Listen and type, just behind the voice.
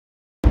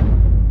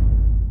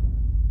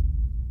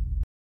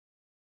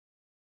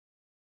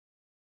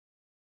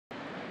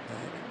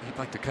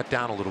like to cut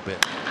down a little bit.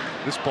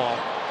 This ball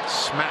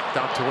smacked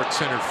out towards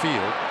center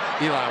field.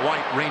 Eli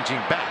White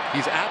ranging back.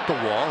 He's at the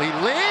wall. He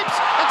leaps.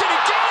 And did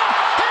he get it?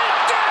 He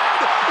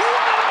did!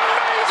 What an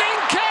amazing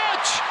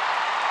catch!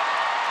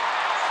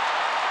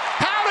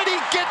 How did he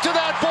get to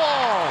that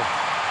ball?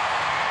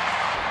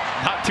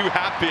 Not too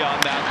happy on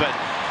that, but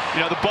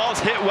you know, the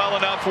ball's hit well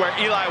enough where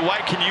Eli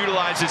White can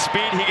utilize his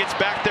speed. He gets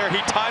back there.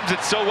 He times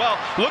it so well.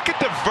 Look at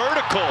the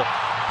vertical.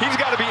 He's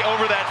got to be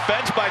over that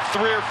fence by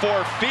 3 or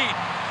 4 feet.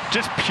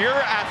 Just pure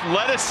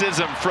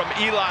athleticism from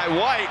Eli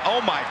White.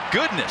 Oh my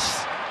goodness.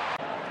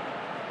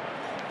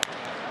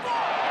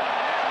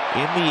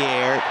 In the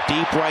air,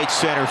 deep right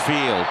center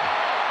field.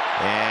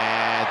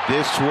 And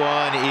this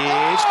one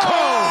is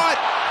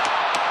caught!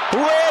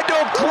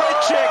 Randall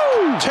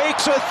Grichuk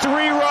takes a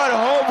 3-run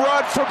home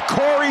run from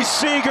Corey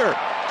Seager.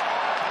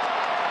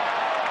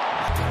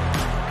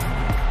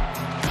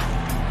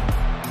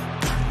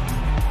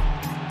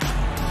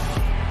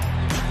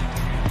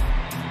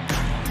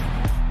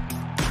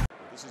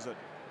 This is a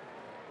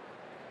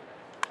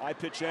high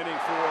pitch inning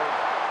for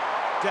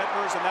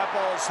Detmers, and that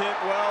ball is hit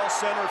well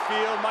center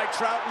field. Mike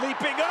Trout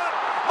leaping up.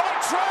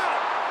 Mike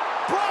Trout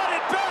brought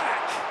it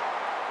back.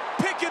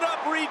 Pick it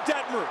up, Reed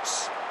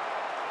Detmers.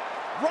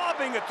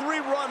 Robbing a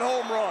 3-run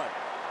home run.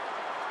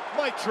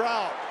 Mike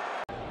Trout.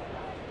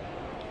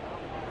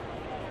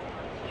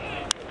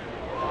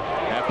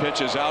 That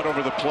pitch is out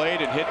over the plate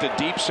and hit the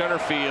deep center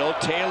field.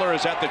 Taylor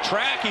is at the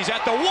track. He's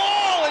at the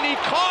wall, and he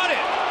caught it.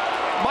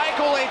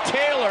 Michael A.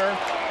 Taylor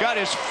got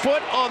his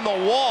foot on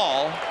the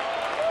wall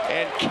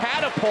and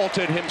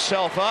catapulted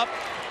himself up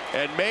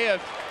and may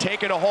have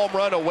taken a home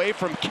run away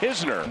from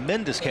Kisner.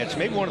 Tremendous catch,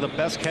 maybe one of the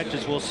best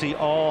catches we'll see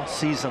all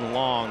season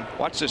long.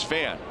 Watch this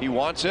fan. He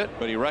wants it,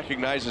 but he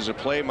recognizes a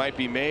play might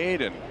be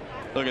made, and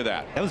look at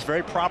that. That was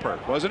very proper,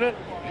 wasn't it?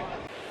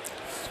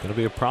 It's going to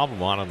be a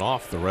problem on and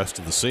off the rest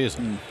of the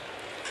season.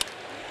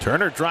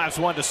 Turner drives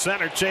one to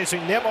center,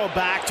 chasing Nimmo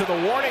back to the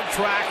warning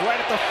track right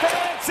at the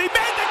fence. He made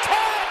the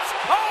catch!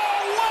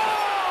 Oh,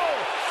 wow!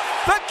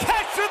 The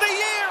catch of the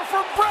year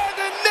from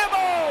Brandon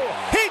Nimmo!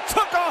 He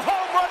took a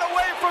home run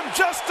away from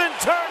Justin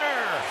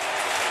Turner!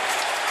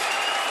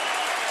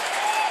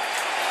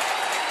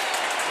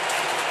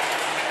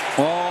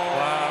 Oh,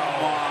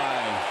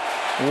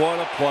 my. What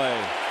a play.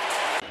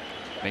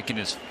 Making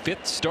his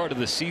 5th start of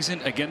the season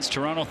against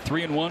Toronto,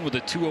 3-1 with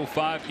a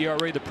 2.05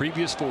 ERA the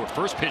previous 4.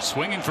 First pitch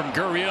swinging from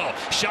Gurriel,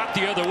 shot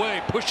the other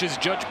way, pushes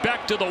Judge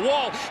back to the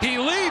wall. He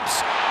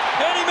leaps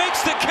and he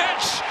makes the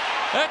catch.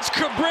 That's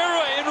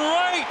Cabrera in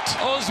right.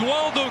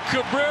 Oswaldo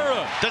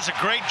Cabrera does a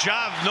great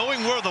job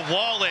knowing where the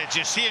wall is.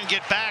 You see him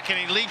get back and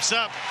he leaps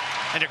up,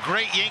 and a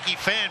great Yankee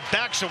fan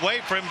backs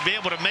away for him to be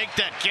able to make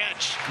that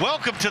catch.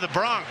 Welcome to the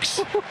Bronx.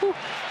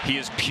 He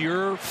is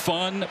pure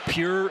fun,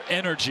 pure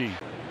energy.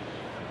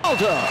 In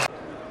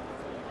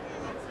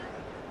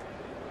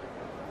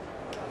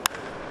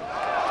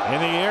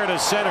the air to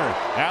center,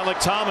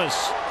 Alec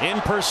Thomas in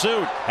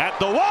pursuit at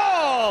the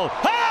wall.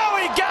 Oh,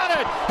 he got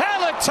it!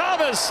 Alec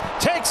Thomas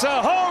takes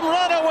a home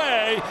run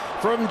away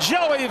from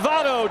Joey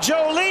Votto.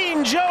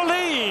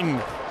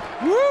 Jolene.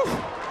 Woo!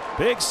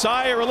 Big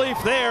sigh of relief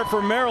there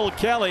for Merrill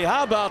Kelly.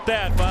 How about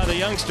that by the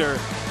youngster,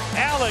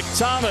 Alec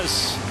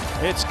Thomas?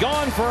 It's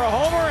gone for a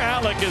homer.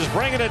 Alec is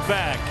bringing it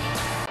back.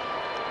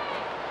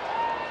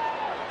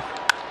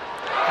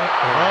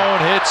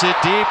 Malone hits it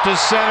deep to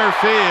center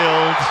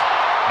field.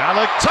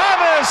 Alec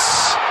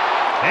Thomas!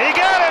 He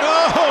got it!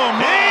 Oh,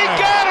 my. He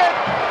got it!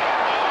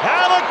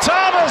 Alec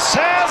Thomas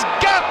has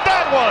got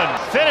that one!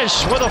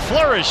 Finish with a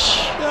flourish.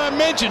 I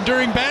mentioned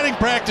during batting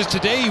practice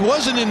today he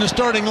wasn't in the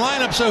starting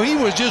lineup, so he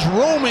was just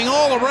roaming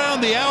all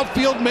around the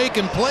outfield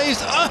making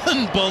plays.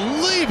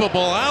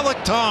 Unbelievable, Alec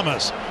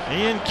Thomas.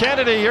 Ian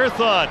Kennedy, your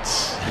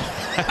thoughts?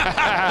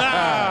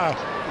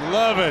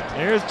 Love it.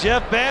 Here's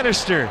Jeff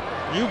Bannister.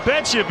 You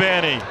betcha,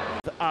 Banny.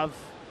 Of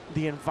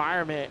the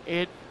environment,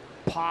 it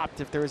popped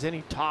if there was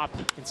any top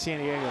in San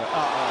Diego. He just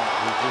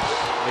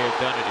may have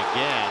done it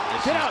again.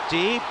 This Get is out.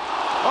 deep.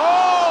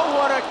 Oh,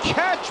 what a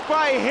catch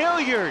by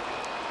Hilliard.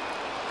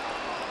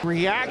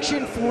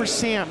 Reaction for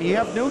Sam. You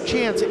have no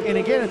chance. And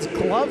again, it's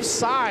glove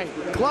side.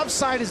 Glove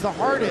side is the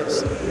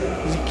hardest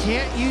because you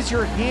can't use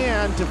your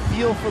hand to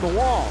feel for the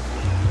wall.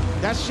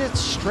 That's just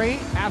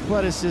straight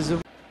athleticism.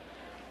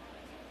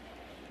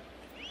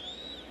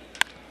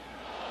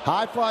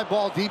 High fly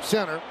ball deep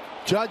center.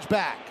 Judge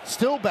back,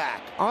 still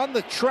back, on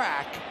the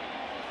track.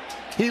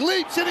 He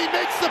leaps and he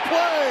makes the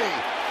play.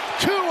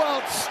 2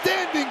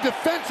 outstanding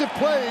defensive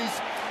plays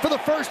for the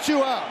first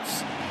 2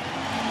 outs.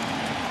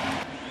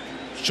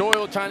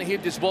 Choyo trying to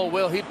hit this ball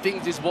well. He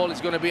thinks this ball is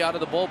going to be out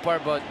of the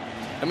ballpark, but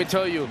let me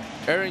tell you,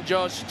 Aaron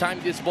Judge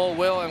timed this ball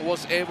well and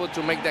was able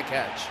to make that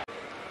catch.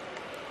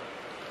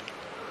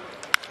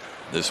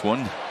 This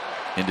one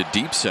into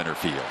deep center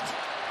field.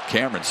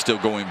 Cameron still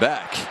going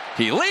back.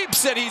 He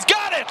leaps and he's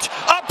got it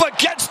up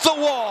against the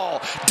wall.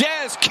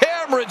 Daz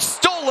Cameron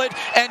stole it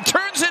and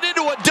turns it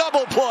into a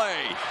double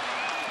play.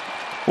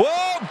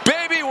 Whoa,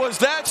 baby, was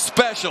that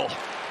special.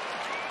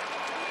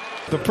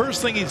 The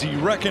first thing is he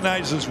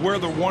recognizes where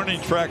the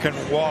warning track and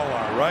wall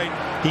are, right?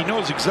 He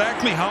knows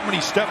exactly how many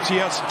steps he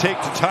has to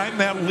take to time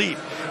that leap,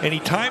 and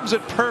he times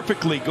it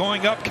perfectly,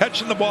 going up,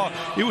 catching the ball.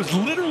 It was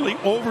literally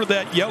over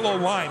that yellow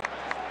line.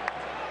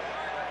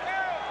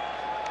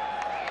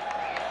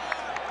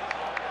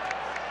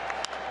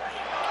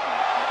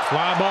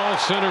 Fly ball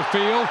center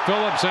field.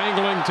 Phillips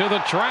angling to the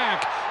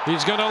track.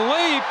 He's going to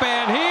leap,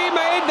 and he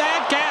made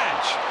that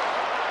catch.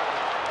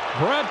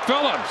 Brett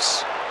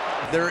Phillips.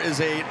 There is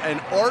an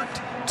art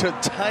to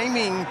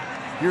timing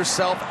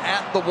yourself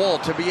at the wall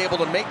to be able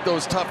to make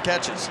those tough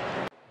catches.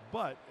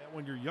 But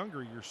when you're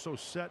younger, you're so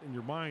set in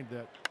your mind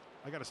that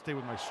I got to stay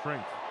with my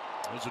strength.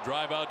 There's a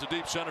drive out to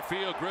deep center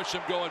field.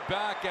 Grisham going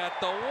back at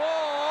the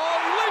wall.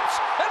 He leaps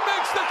and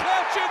makes the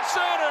catch in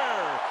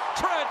center.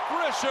 Trent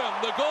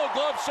Grisham, the Gold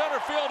Glove center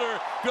fielder,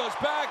 goes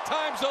back,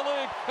 times the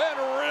leap, and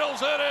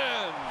reels it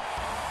in.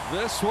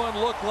 This one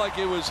looked like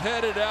it was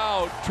headed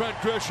out. Trent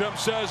Grisham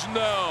says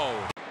no.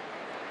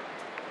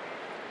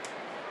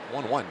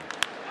 1-1.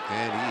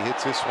 And he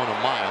hits this one a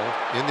mile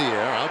in the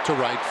air out to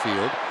right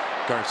field.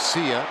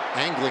 Garcia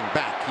angling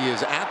back. He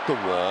is at the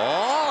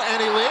wall,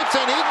 and he leaps,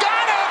 and he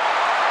got it!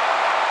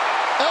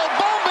 El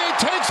Bombi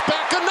takes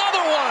back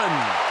another one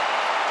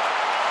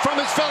from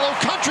his fellow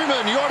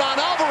countryman, Yordan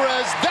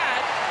Alvarez.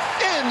 That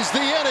ends the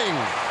inning.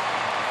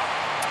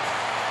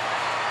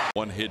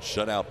 One-hit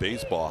shutout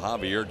baseball.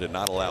 Javier did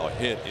not allow a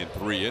hit in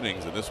 3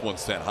 innings, and this one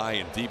sent high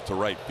and deep to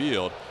right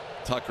field.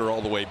 Tucker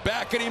all the way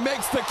back, and he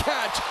makes the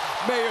catch.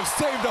 May have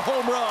saved a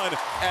home run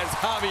as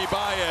Javi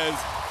Baez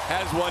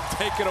has one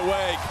taken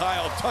away.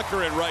 Kyle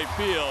Tucker in right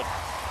field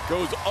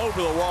goes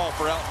over the wall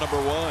for out number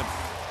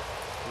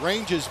 1.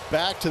 Ranges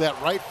back to that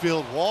right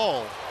field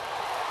wall,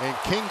 and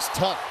King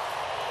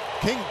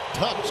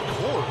Tuck's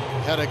court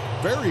had a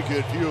very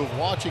good view of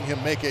watching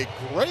him make a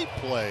great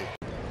play.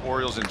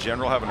 Orioles in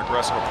general have an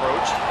aggressive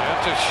approach.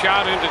 That's a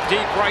shot into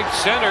deep right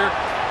center.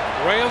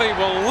 Raley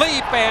will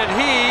leap, and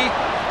he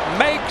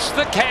makes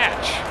the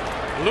catch.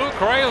 Luke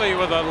Raley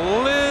with a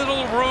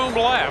little room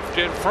left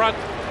in front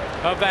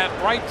of that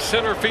right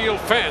center field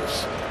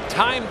fence.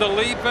 Timed the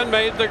leap and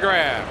made the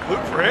grab.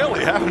 Luke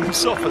Raley having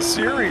himself a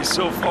series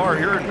so far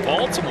here in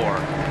Baltimore.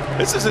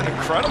 This is an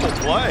incredible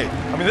play.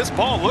 I mean, this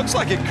ball looks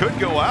like it could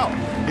go out.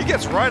 He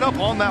gets right up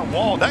on that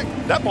wall.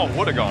 That ball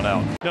would have gone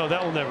out. No,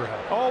 that will never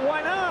happen. Oh,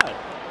 why not?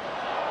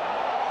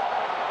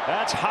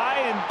 That's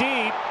high and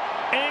deep.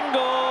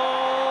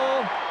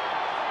 Engel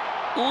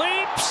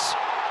leaps,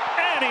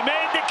 and he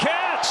made the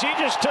catch. He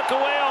just took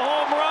away a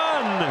home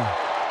run.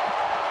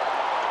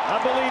 I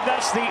believe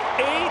that's the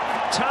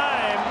 8th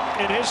time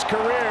in his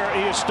career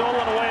he has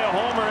stolen away a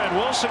homer, and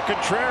Wilson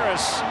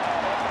Contreras.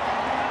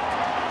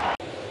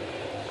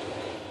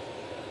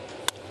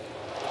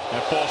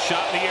 That ball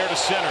shot in the air to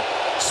center.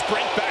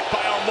 Sprint back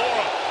by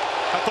Almora.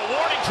 At the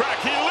warning track,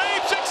 he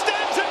leaps,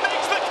 extends, and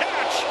makes the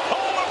catch. Oh,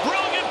 a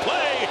brilliant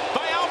play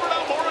by Albert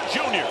Almora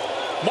Jr.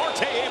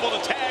 Marte able to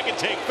tag and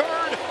take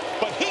third,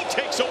 but he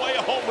takes away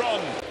a home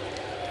run.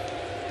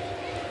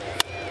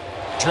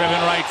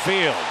 Driven right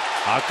field.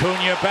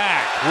 Acuna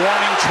back.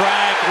 Warning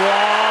track,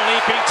 wall,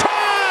 leaping.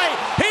 Tie!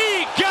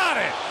 He got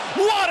it!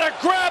 What a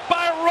grab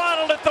by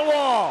Ronald at the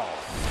wall!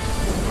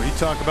 Well, you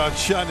talk about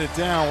shutting it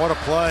down. What a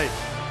play.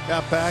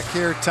 Got back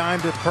here,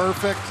 timed it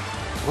perfect.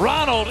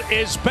 Ronald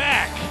is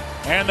back,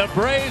 and the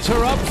Braves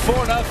are up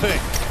 4-0.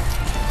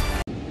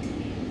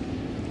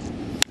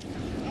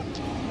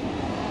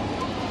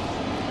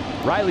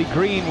 Riley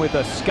Green with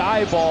a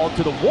sky ball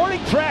to the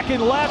warning track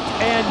in left,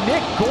 and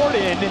Nick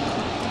Gordon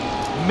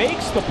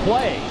makes the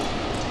play.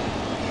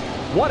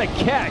 What a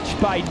catch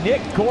by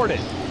Nick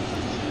Gordon.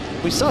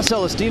 We saw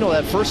Celestino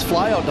that first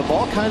fly out. The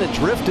ball kind of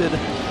drifted,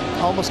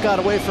 almost got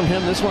away from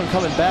him. This one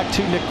coming back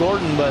to Nick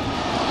Gordon, but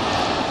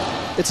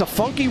it's a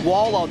funky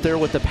wall out there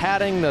with the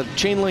padding, the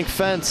chain link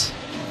fence.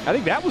 I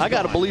think that was. I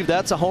got to believe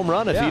that's a home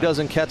run if he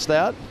doesn't catch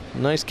that.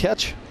 Nice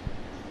catch,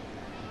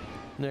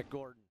 Nick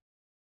Gordon.